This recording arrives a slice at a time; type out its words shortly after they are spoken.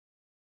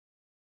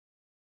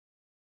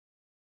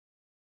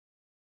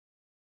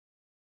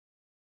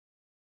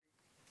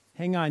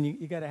Hang on,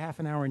 you got a half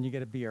an hour and you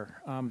get a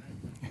beer.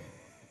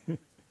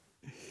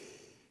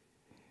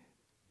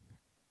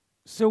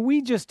 So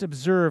we just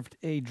observed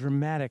a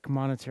dramatic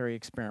monetary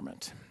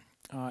experiment.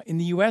 In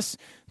the US,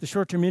 the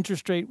short-term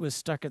interest rate was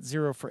stuck at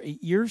 0 for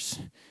 8 years,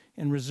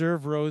 and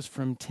reserve rose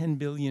from 10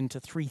 billion to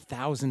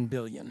 3,000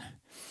 billion.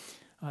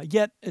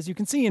 Yet, as you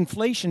can see,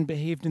 inflation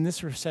behaved in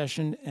this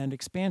recession and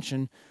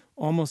expansion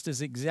almost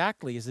as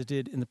exactly as it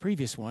did in the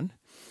previous one.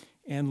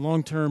 And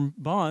long-term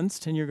bonds,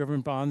 10-year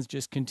government bonds,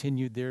 just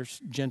continued their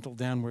gentle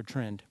downward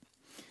trend.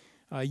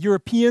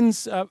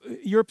 Europe's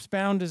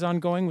bound is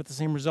ongoing with the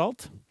same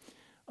result.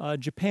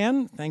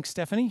 Japan, thanks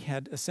Stephanie,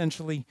 had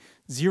essentially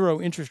 0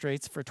 interest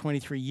rates for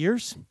 23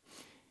 years.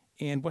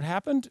 And what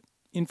happened?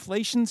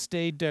 Inflation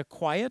stayed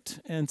quiet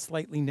and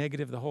slightly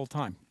negative the whole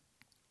time.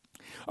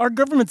 Our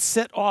government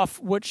set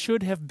off what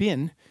should have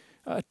been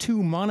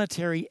 2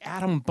 monetary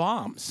atom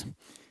bombs,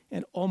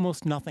 and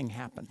almost nothing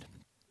happened.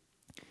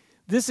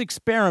 This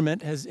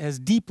experiment has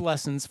deep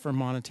lessons for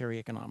monetary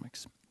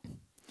economics.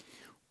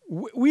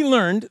 We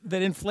learned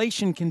that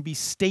inflation can be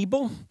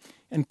stable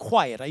and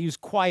quiet. I use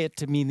quiet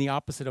to mean the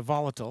opposite of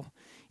volatile,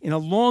 in a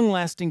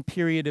long-lasting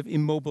period of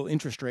immobile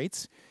interest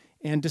rates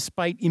and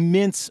despite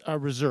immense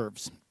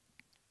reserves.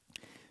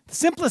 The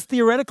simplest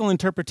theoretical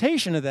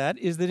interpretation of that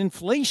is that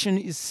inflation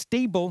is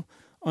stable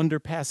under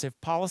passive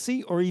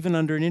policy or even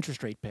under an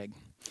interest rate peg.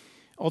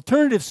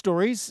 Alternative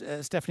stories,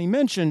 Stephanie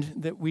mentioned,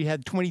 that we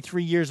had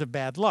 23 years of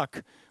bad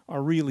luck,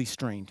 are really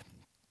strained.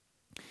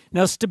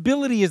 Now,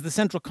 stability is the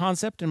central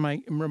concept in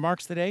my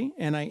remarks today,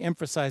 and I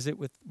emphasize it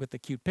with the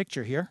cute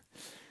picture here.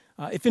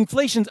 If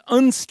inflation's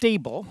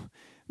unstable,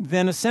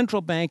 then a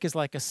central bank is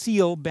like a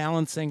seal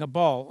balancing a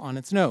ball on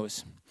its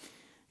nose.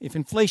 If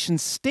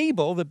inflation's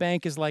stable, the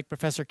bank is like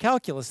Professor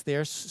Calculus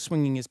there,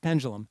 swinging his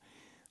pendulum.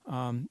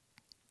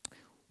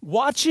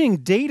 Watching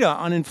data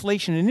on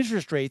inflation and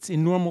interest rates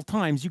in normal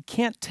times, you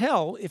can't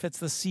tell if it's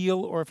the seal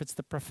or if it's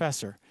the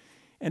professor.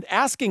 And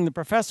asking the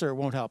professor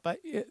won't help.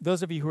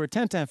 Those of you who are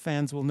Tintin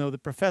fans will know the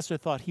professor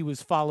thought he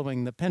was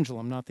following the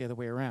pendulum, not the other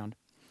way around.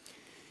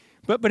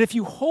 But if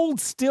you hold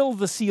still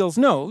the seal's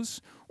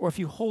nose, or if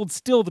you hold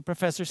still the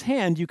professor's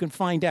hand, you can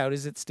find out,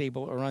 is it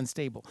stable or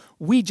unstable?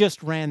 We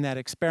just ran that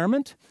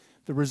experiment.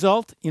 The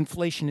result,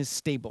 inflation is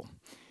stable.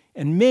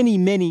 And many,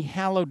 many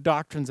hallowed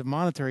doctrines of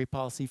monetary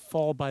policy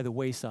fall by the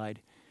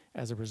wayside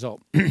as a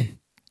result.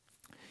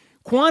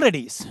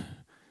 Quantities.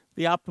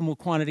 The optimal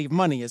quantity of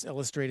money is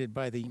illustrated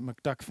by the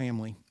McDuck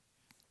family.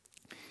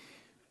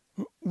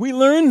 We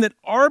learn that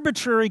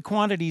arbitrary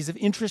quantities of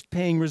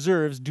interest-paying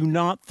reserves do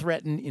not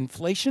threaten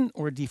inflation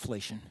or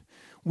deflation.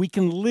 We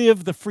can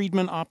live the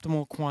Friedman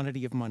optimal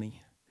quantity of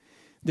money.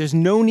 There's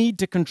no need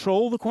to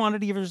control the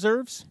quantity of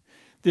reserves.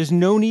 There's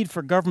no need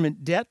for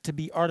government debt to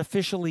be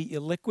artificially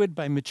illiquid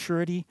by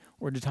maturity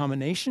or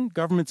denomination.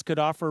 Governments could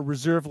offer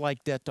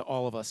reserve-like debt to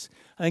all of us.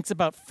 I think it's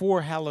about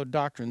 4 hallowed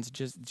doctrines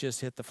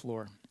just hit the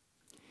floor.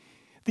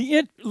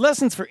 The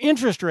lessons for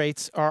interest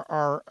rates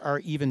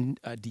are even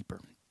deeper.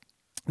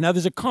 Now,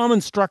 there's a common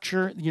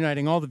structure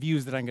uniting all the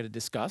views that I'm going to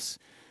discuss,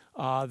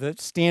 the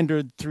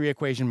standard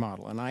 3-equation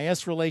model, an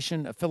IS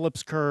relation, a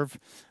Phillips curve,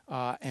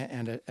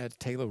 and a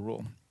Taylor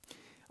rule.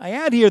 I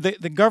add here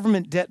the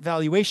government debt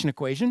valuation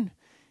equation,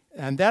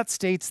 and that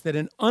states that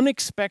an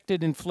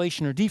unexpected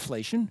inflation or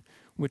deflation,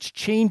 which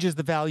changes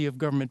the value of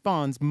government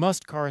bonds,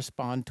 must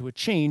correspond to a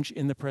change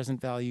in the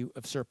present value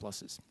of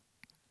surpluses.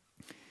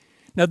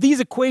 Now, these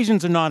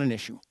equations are not an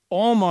issue.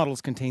 All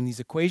models contain these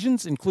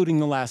equations, including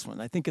the last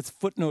one. I think it's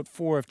footnote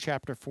 4 of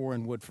chapter 4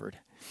 in Woodford.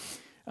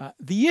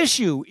 The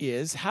issue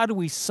is, how do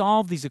we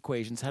solve these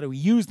equations? How do we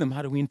use them?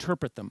 How do we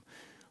interpret them?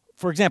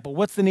 For example,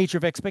 what's the nature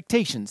of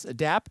expectations?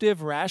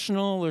 Adaptive,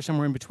 rational, or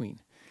somewhere in between?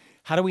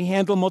 How do we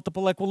handle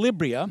multiple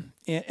equilibria?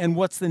 And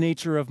what's the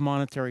nature of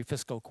monetary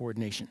fiscal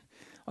coordination?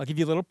 I'll give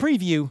you a little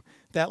preview.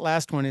 That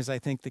last one is, I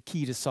think, the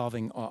key to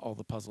solving all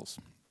the puzzles.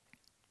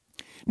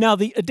 Now,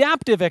 the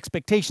adaptive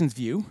expectations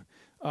view,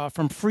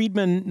 from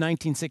Friedman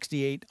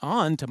 1968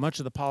 on to much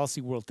of the policy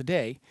world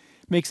today,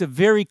 makes a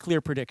very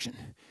clear prediction.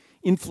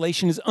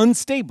 Inflation is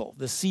unstable,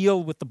 the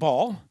seal with the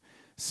ball,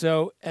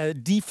 so a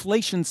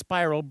deflation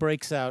spiral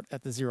breaks out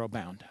at the 0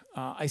 bound.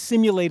 I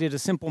simulated a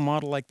simple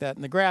model like that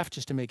in the graph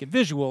just to make it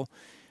visual.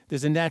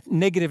 There's a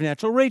negative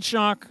natural rate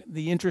shock,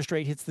 the interest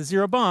rate hits the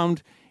 0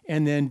 bound,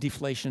 and then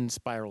deflation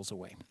spirals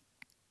away.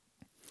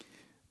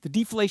 The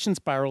deflation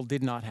spiral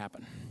did not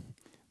happen.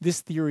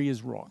 This theory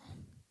is wrong.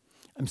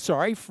 I'm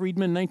sorry,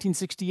 Friedman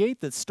 1968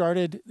 that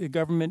started the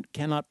government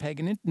cannot peg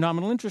a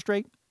nominal interest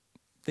rate.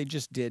 They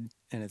just did,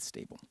 and it's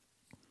stable.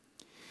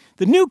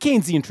 The new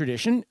Keynesian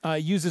tradition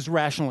uses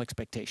rational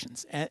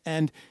expectations.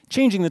 And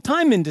changing the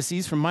time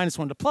indices from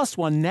 -1 to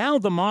 +1, now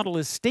the model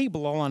is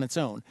stable all on its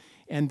own.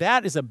 And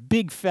that is a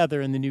big feather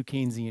in the new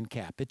Keynesian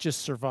cap. It just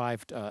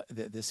survived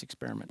this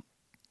experiment.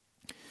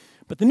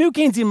 But the new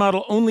Keynesian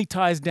model only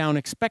ties down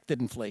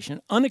expected inflation.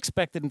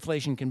 Unexpected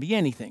inflation can be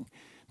anything.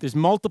 There's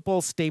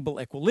multiple stable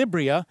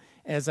equilibria,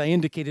 as I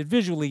indicated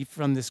visually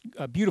from this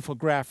beautiful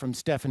graph from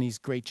Stephanie's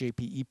great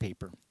JPE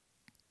paper.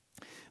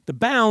 The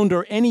bound,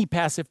 or any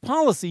passive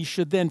policy,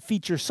 should then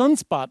feature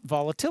sunspot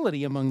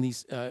volatility among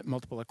these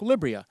multiple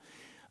equilibria.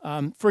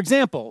 For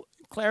example,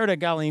 Clarida,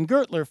 Galli, and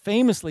Gertler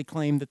famously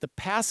claimed that the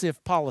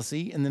passive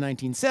policy in the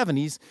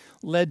 1970s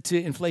led to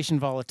inflation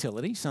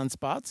volatility,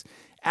 sunspots.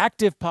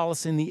 Active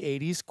policy in the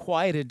 80s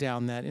quieted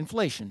down that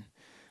inflation.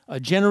 A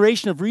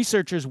generation of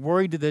researchers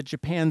worried that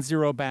Japan's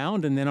zero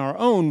bound and then our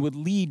own would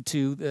lead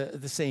to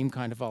the same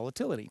kind of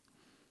volatility.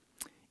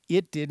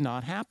 It did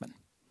not happen.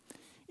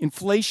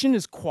 Inflation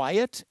is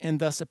quiet and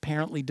thus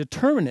apparently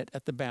determinate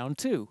at the bound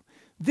too.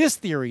 This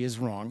theory is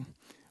wrong,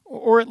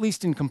 or at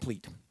least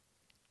incomplete.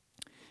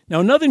 Now,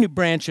 another new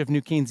branch of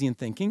New Keynesian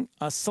thinking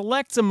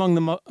selects among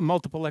the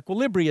multiple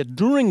equilibria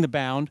during the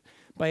bound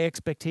by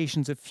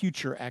expectations of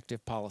future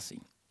active policy.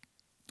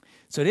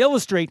 So to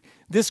illustrate,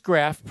 this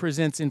graph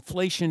presents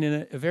inflation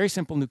in a very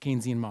simple New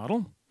Keynesian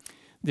model.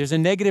 There's a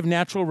negative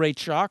natural rate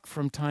shock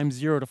from time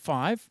 0 to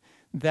 5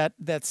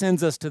 that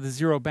sends us to the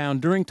zero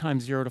bound during time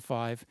 0 to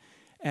 5,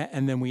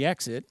 and then we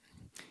exit.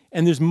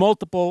 And there's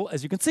multiple,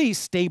 as you can see,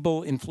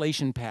 stable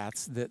inflation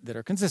paths that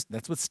are consistent.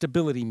 That's what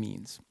stability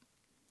means.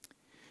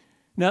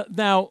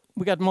 Now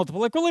we got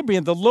multiple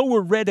equilibrium. The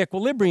lower red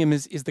equilibrium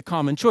is the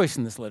common choice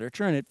in this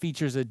literature, and it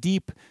features a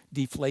deep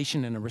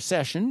deflation and a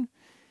recession.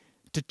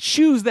 To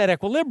choose that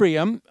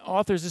equilibrium,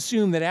 authors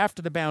assume that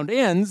after the bound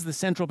ends, the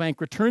central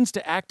bank returns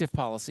to active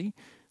policy,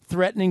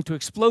 threatening to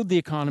explode the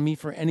economy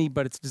for any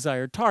but its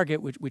desired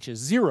target, which is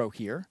 0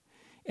 here.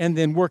 And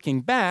then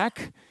working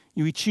back,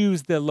 you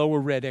choose the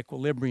lower red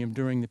equilibrium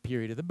during the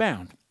period of the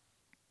bound.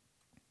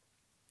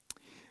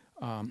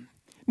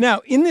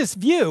 Now, in this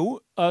view,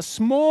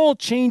 small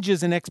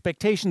changes in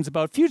expectations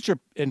about future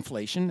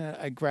inflation,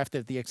 I graphed it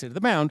at the exit of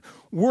the bound,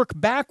 work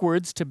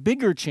backwards to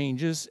bigger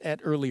changes at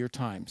earlier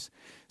times.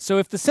 So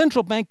if the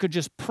central bank could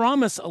just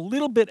promise a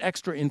little bit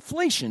extra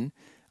inflation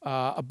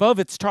above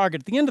its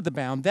target at the end of the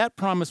bound, that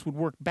promise would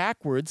work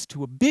backwards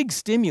to a big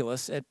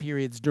stimulus at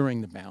periods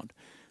during the bound.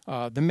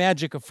 The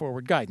magic of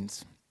forward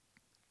guidance.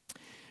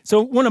 So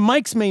one of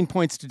Mike's main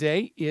points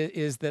today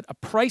is that a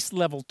price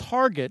level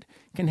target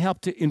can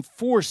help to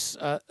enforce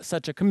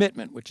such a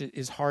commitment, which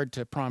is hard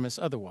to promise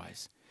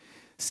otherwise.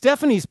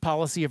 Stephanie's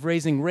policy of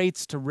raising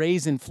rates to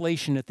raise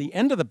inflation at the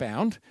end of the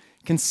bound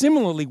can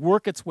similarly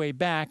work its way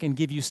back and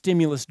give you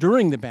stimulus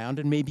during the bound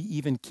and maybe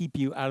even keep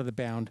you out of the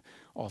bound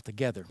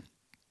altogether.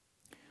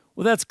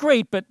 Well, that's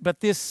great,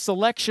 but this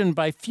selection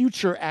by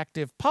future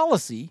active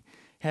policy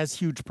has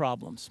huge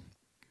problems.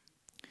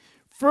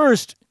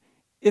 First,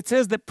 it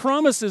says that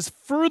promises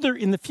further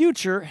in the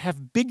future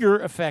have bigger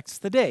effects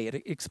today.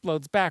 It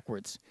explodes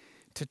backwards.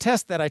 To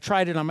test that, I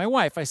tried it on my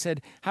wife. I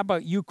said, how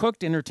about you cook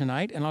dinner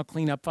tonight and I'll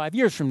clean up 5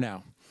 years from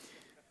now?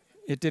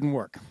 It didn't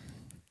work.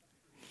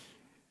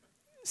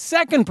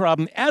 Second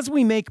problem, as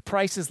we make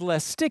prices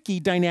less sticky,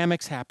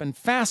 dynamics happen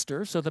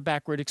faster, so the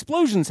backward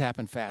explosions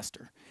happen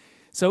faster.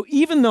 So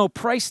even though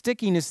price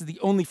stickiness is the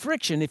only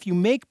friction, if you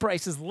make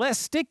prices less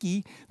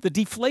sticky, the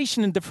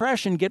deflation and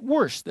depression get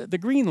worse, the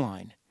green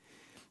line.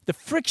 The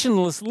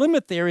frictionless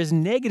limit there is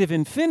negative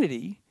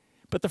infinity,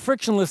 but the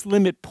frictionless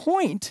limit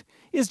point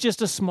is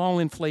just a small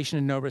inflation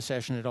and no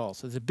recession at all.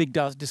 So there's a big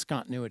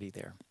discontinuity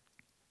there.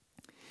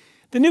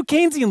 The New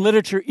Keynesian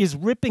literature is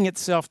ripping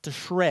itself to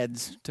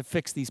shreds to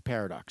fix these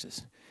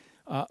paradoxes.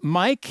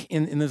 Mike,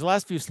 in his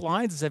last few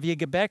slides, Xavier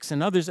Gebex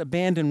and others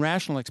abandon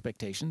rational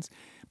expectations,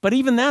 but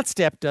even that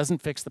step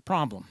doesn't fix the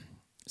problem.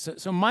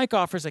 So Mike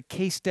offers a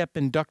k-step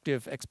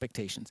inductive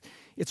expectations.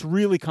 It's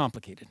really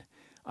complicated.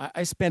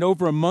 I spent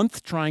over a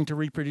month trying to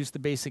reproduce the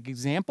basic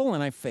example,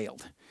 and I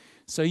failed.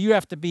 So you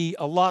have to be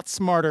a lot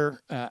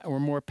smarter or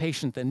more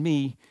patient than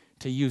me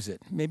to use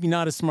it. Maybe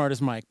not as smart as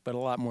Mike, but a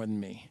lot more than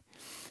me.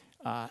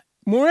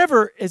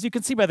 Moreover, as you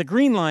can see by the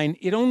green line,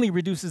 it only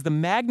reduces the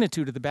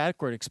magnitude of the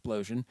backward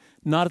explosion,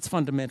 not its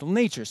fundamental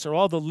nature. So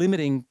all the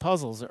limiting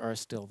puzzles are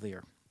still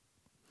there.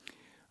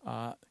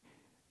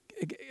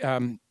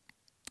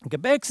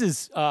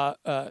 Gebex's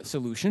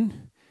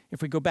solution,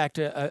 if we go back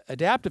to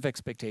adaptive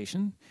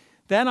expectation,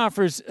 that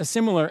offers a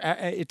similar,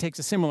 it takes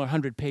a similar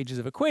 100 pages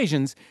of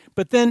equations,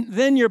 but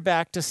then you're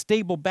back to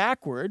stable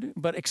backward,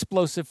 but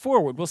explosive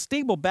forward. Well,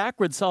 stable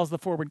backward solves the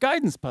forward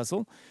guidance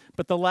puzzle,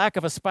 but the lack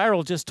of a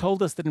spiral just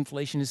told us that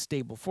inflation is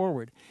stable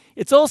forward.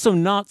 It's also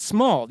not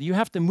small. You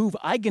have to move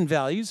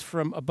eigenvalues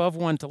from above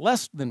 1 to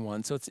less than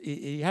 1, so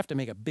you have to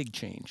make a big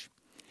change.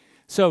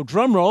 So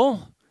drum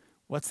roll,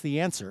 what's the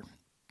answer?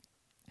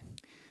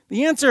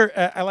 The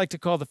answer I like to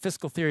call the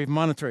fiscal theory of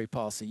monetary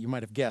policy, you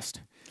might have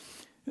guessed.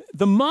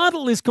 The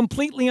model is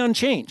completely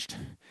unchanged,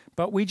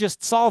 but we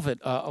just solve it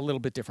a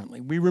little bit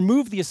differently. We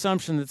remove the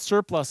assumption that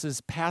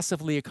surpluses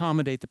passively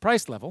accommodate the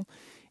price level,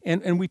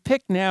 and we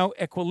pick now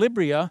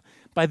equilibria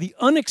by the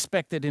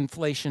unexpected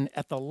inflation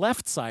at the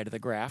left side of the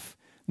graph,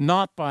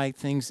 not by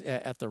things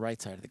at the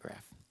right side of the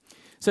graph.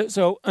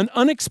 So an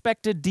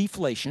unexpected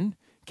deflation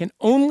can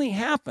only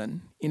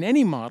happen in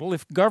any model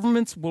if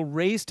governments will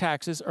raise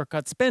taxes or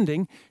cut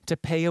spending to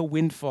pay a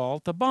windfall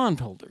to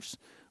bondholders,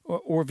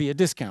 or via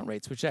discount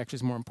rates, which actually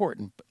is more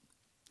important.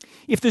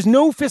 If there's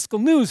no fiscal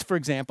news, for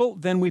example,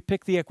 then we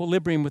pick the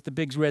equilibrium with the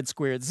big red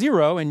square at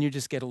 0, and you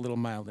just get a little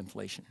mild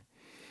inflation.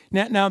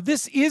 Now,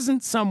 this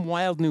isn't some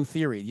wild new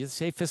theory. You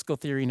say fiscal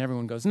theory and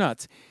everyone goes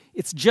nuts.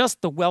 It's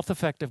just the wealth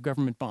effect of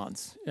government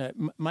bonds.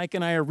 Mike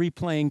and I are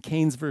replaying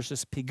Keynes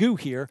versus Pigou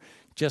here,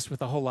 just with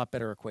a whole lot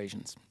better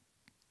equations.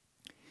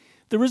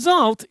 The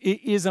result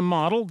is a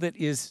model that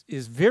is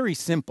very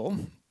simple.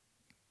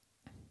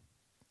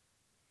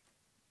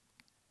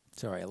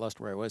 Sorry, I lost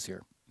where I was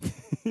here.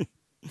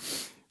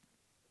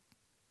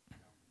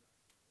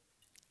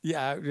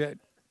 Yeah.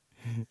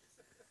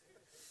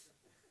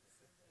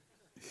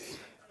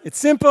 It's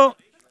simple,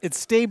 it's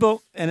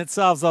stable, and it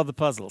solves all the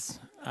puzzles.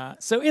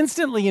 So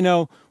instantly, you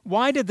know,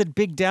 why did the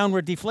big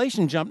downward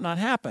deflation jump not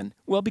happen?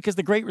 Well, because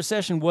the Great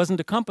Recession wasn't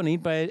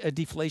accompanied by a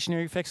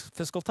deflationary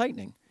fiscal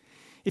tightening.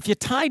 If you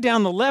tie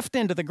down the left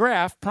end of the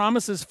graph,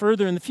 promises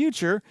further in the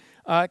future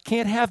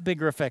can't have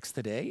bigger effects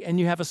today, and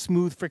you have a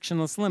smooth,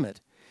 frictionless limit.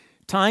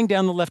 Tying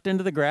down the left end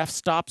of the graph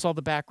stops all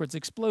the backwards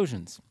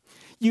explosions.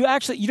 You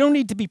don't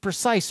need to be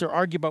precise or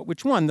argue about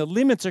which one. The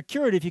limits are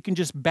cured if you can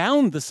just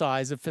bound the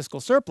size of fiscal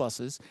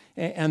surpluses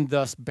and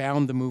thus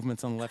bound the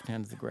movements on the left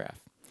hand of the graph.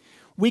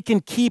 We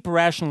can keep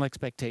rational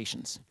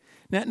expectations.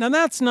 Now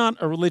that's not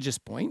a religious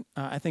point.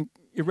 I think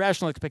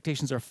irrational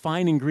expectations are a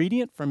fine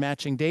ingredient for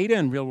matching data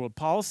and real-world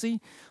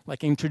policy,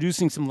 like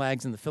introducing some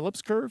lags in the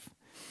Phillips curve.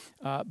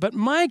 But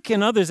Mike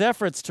and others'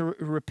 efforts to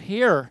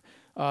repair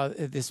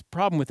this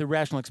problem with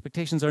irrational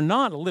expectations are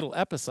not a little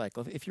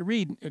epicycle. If you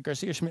read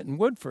Garcia, Schmidt, and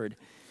Woodford,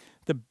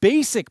 the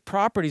basic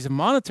properties of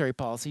monetary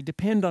policy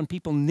depend on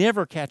people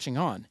never catching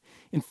on.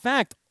 In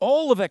fact,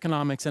 all of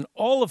economics and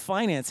all of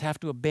finance have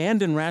to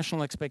abandon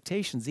rational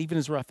expectations, even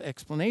as rough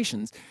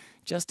explanations,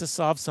 just to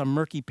solve some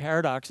murky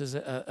paradoxes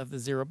of the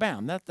zero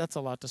bound. That's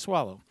a lot to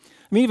swallow.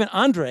 I mean, even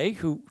Andre,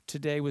 who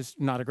today was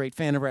not a great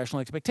fan of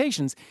rational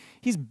expectations,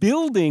 he's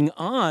building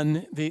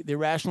on the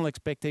rational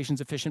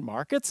expectations efficient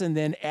markets and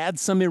then add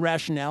some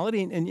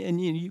irrationality and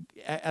you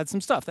add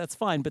some stuff. That's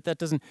fine, but that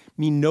doesn't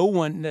mean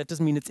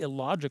it's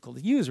illogical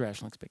to use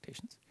rational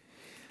expectations.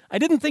 I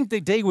didn't think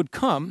the day would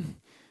come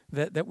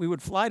that we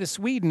would fly to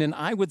Sweden and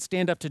I would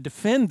stand up to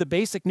defend the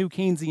basic new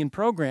Keynesian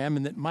program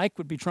and that Mike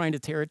would be trying to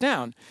tear it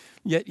down.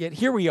 Yet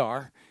here we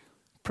are.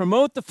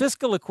 Promote the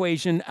fiscal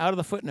equation out of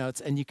the footnotes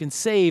and you can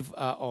save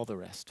all the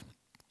rest.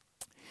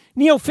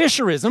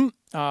 Neo-Fisherism,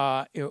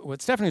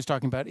 what Stephanie was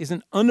talking about, is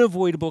an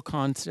unavoidable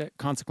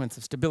consequence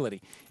of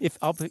stability.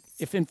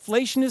 If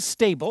inflation is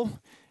stable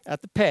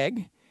at the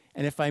peg,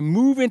 and if I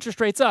move interest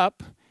rates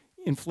up,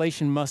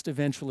 inflation must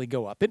eventually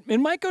go up. It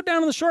might go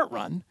down in the short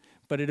run,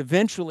 but it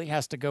eventually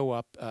has to go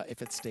up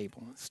if it's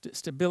stable.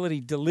 Stability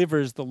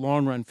delivers the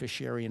long-run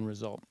Fisherian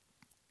result.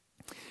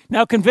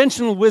 Now,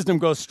 conventional wisdom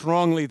goes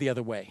strongly the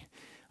other way.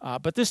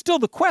 But there's still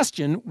the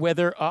question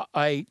whether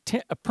a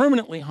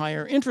permanently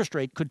higher interest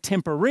rate could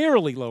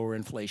temporarily lower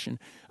inflation,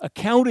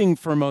 accounting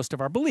for most of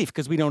our belief,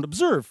 because we don't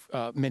observe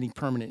many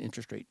permanent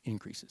interest rate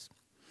increases.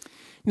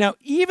 Now,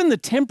 even the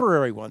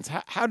temporary ones,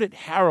 how did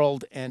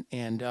Harold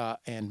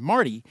and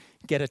Marty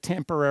get a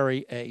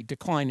temporary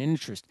decline in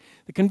interest?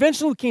 The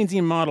conventional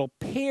Keynesian model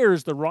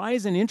pairs the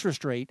rise in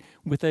interest rate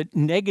with a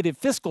negative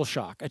fiscal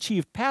shock,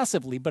 achieved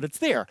passively, but it's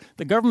there.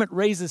 The government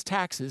raises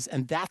taxes,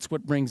 and that's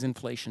what brings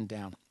inflation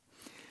down.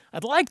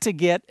 I'd like to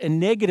get a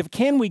negative,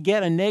 can we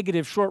get a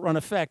negative short-run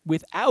effect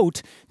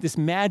without this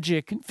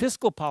magic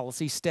fiscal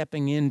policy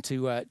stepping in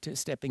to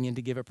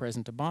give a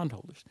present to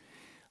bondholders?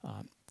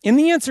 And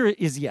the answer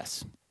is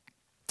yes.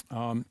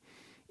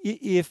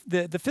 If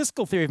the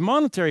fiscal theory of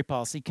monetary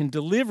policy can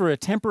deliver a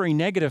temporary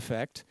negative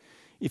effect,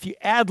 if you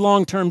add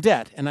long-term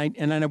debt, and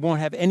I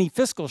won't have any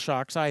fiscal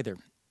shocks either.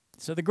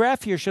 So the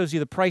graph here shows you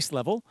the price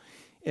level.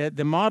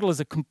 The model is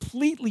a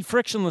completely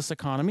frictionless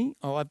economy.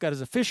 All I've got is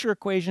a Fisher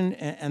equation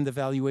and the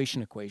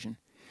valuation equation.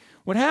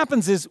 What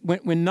happens is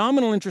when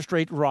nominal interest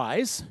rates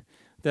rise,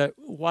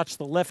 watch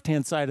the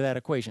left-hand side of that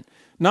equation.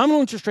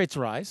 Nominal interest rates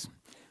rise.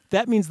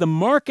 That means the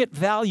market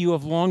value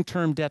of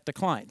long-term debt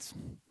declines.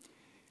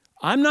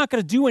 I'm not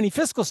going to do any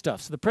fiscal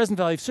stuff, so the present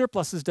value of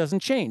surpluses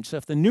doesn't change. So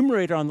if the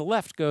numerator on the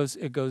left goes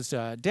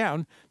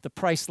down, the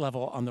price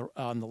level on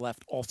the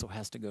left also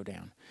has to go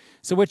down.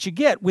 So what you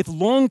get with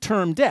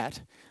long-term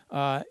debt,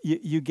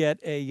 you get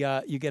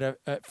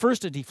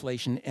first a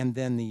deflation and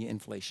then the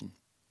inflation.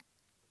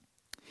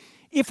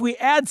 If we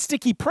add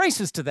sticky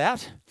prices to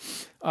that,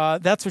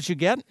 that's what you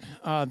get.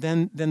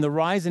 Then the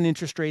rise in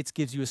interest rates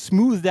gives you a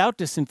smoothed out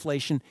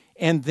disinflation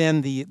and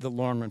then the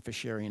long-run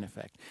Fisherian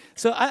effect.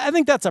 So I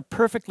think that's a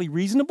perfectly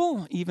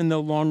reasonable, even though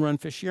long-run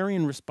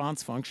Fisherian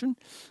response function.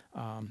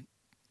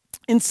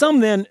 In sum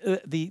then,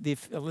 the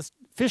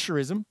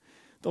Fisherism,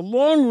 the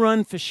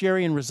long-run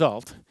Fisherian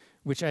result,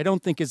 which I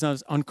don't think is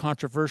as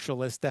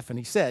uncontroversial as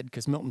Stephanie said,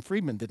 because Milton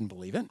Friedman didn't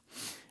believe it,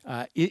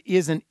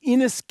 is an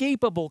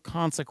inescapable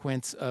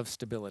consequence of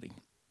stability.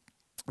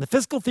 The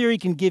fiscal theory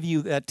can give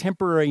you that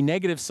temporary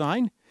negative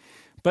sign,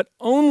 but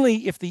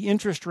only if the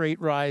interest rate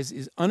rise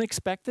is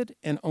unexpected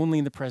and only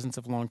in the presence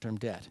of long-term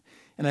debt.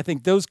 And I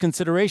think those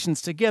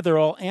considerations together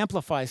all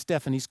amplify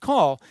Stephanie's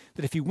call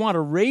that if you want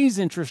to raise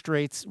interest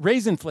rates,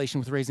 raise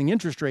inflation with raising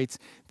interest rates,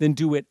 then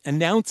do it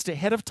announced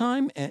ahead of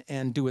time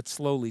and do it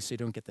slowly so you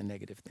don't get the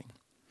negative thing.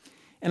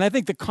 And I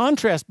think the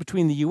contrast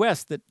between the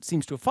US that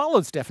seems to have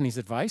followed Stephanie's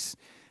advice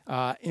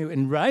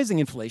in rising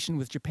inflation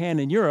with Japan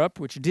and Europe,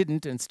 which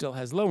didn't and still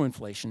has low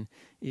inflation,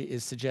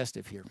 is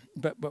suggestive here.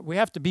 But we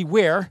have to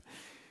beware.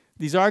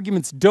 These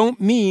arguments don't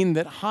mean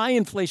that high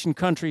inflation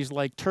countries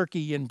like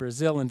Turkey and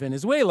Brazil and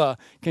Venezuela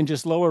can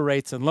just lower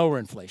rates and lower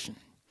inflation.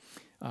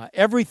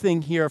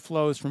 Everything here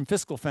flows from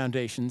fiscal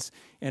foundations,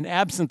 and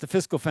absent the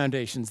fiscal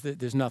foundations,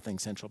 there's nothing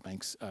central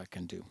banks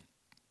can do.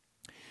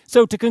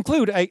 So to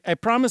conclude, I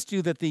promised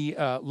you that the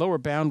lower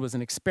bound was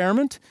an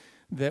experiment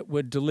that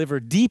would deliver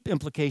deep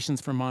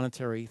implications for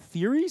monetary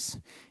theories,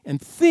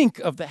 and think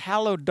of the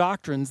hallowed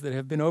doctrines that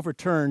have been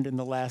overturned in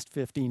the last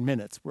 15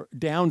 minutes. We're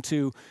down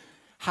to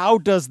how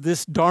does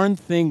this darn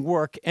thing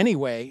work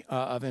anyway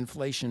of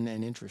inflation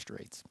and interest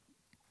rates.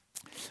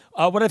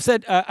 What I've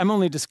said, I'm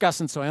only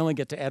discussing, so I only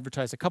get to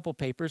advertise a couple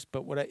papers,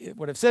 but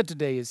what I've said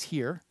today is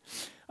here.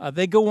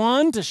 They go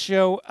on to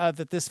show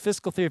that this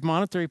fiscal theory of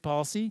monetary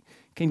policy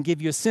can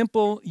give you a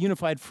simple,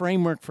 unified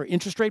framework for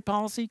interest rate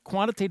policy,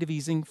 quantitative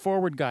easing,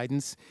 forward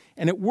guidance,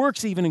 and it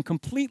works even in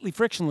completely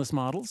frictionless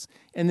models,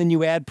 and then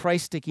you add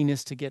price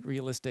stickiness to get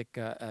realistic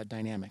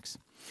dynamics.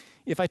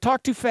 If I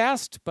talk too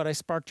fast, but I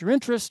sparked your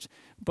interest,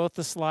 both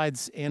the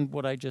slides and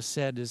what I just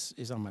said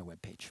is on my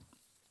webpage.